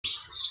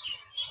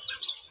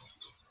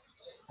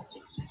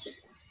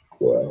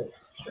Wow.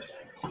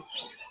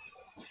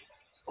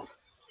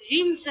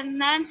 Reims and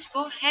Nantes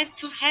go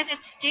head-to-head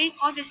at Stade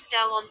Auguste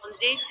Delon on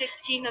day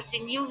 15 of the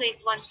new League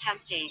One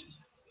campaign.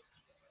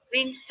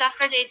 Reims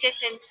suffered a dip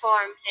in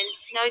form, and,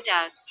 no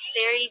doubt,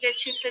 they are eager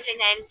to put an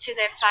end to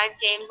their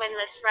five-game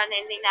winless run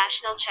in the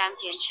national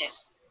championship.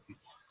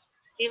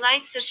 The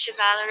likes of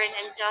Chevalerin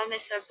and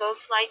Donis are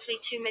both likely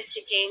to miss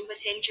the game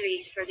with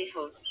injuries for the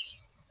hosts.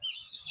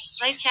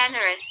 Les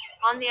Canaris,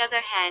 on the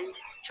other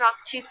hand,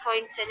 dropped 2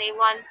 points in a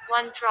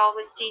 1-1 draw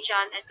with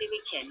Dijon at the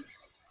weekend.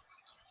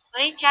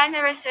 Les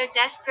Canaris are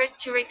desperate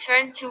to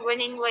return to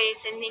winning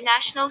ways in the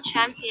national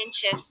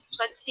championship,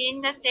 but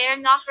seeing that they are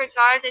not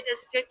regarded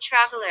as good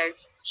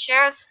travelers,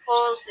 Sheriff's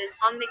Bowls is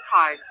on the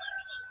cards.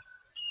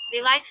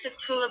 The likes of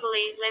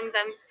Koulibaly,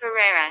 Limbam,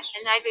 Pereira,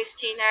 and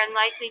Agustin are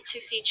unlikely to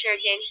feature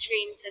against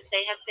Reims as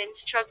they have been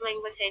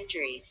struggling with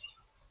injuries.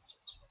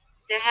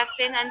 There have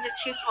been under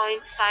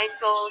 2.5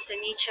 goals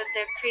in each of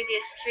their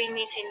previous three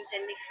meetings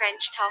in the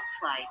French top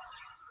flight.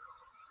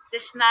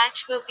 This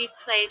match will be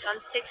played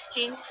on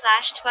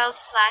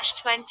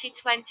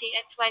 16/12/2020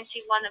 at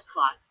 21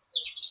 o'clock.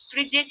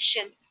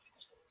 Prediction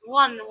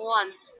 1-1.